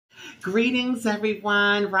Greetings,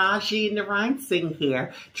 everyone. Rajee Narinesingh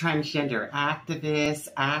here, transgender activist,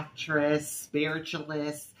 actress,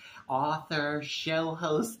 spiritualist, author, show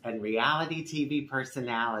host, and reality TV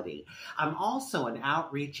personality. I'm also an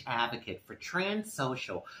outreach advocate for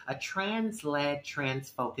TRANSSOCIAL, a trans-led,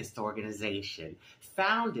 trans-focused organization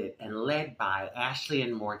founded and led by Ashley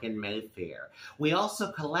and Morgan Mayfair. We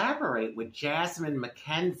also collaborate with Jasmine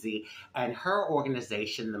McKenzie and her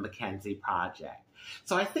organization, the McKenzie Project.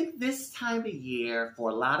 So I think this time of year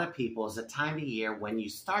for a lot of people is a time of year when you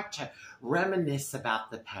start to reminisce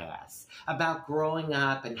about the past, about growing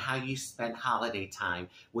up and how you spent holiday time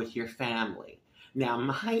with your family. Now,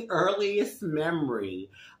 my earliest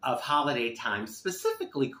memory of holiday time,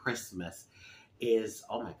 specifically Christmas, is,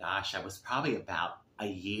 oh my gosh, I was probably about a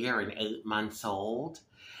year and 8 months old.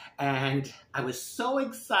 And I was so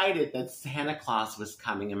excited that Santa Claus was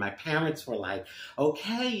coming. And my parents were like,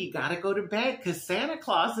 okay, you got to go to bed because Santa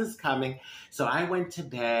Claus is coming. So I went to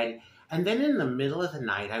bed. And then in the middle of the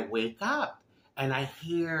night, I wake up and I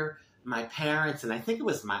hear my parents, and I think it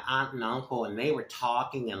was my aunt and uncle, and they were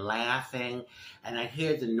talking and laughing. And I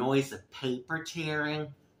hear the noise of paper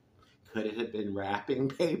tearing. Could it have been wrapping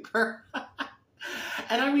paper?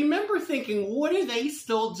 And I remember thinking, what are they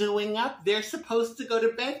still doing up? They're supposed to go to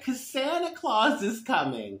bed because Santa Claus is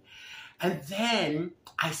coming. And then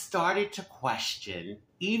I started to question,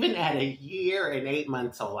 even at a year and 8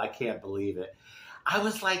 months old, I can't believe it. I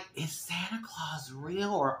was like, is Santa Claus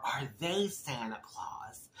real or are they Santa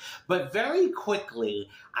Claus? But very quickly,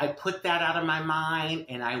 I put that out of my mind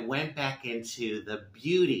and I went back into the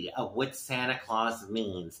beauty of what Santa Claus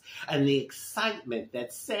means and the excitement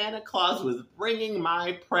that Santa Claus was bringing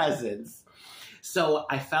my presents. So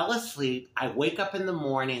I fell asleep. I wake up in the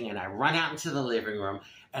morning and I run out into the living room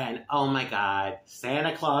and oh my God,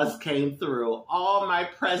 Santa Claus came through. All my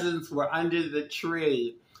presents were under the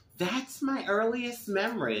tree. That's my earliest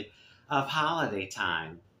memory of holiday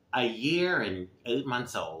time, a year and 8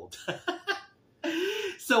 months old.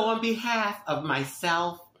 So on behalf of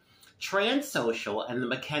myself, TRANSSOCIAL, and the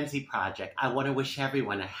McKenzie Project, I want to wish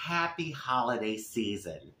everyone a happy holiday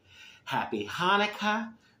season. Happy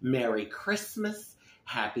Hanukkah, Merry Christmas,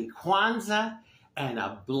 Happy Kwanzaa, and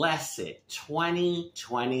a blessed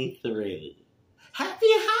 2023. Happy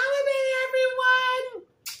Hanukkah!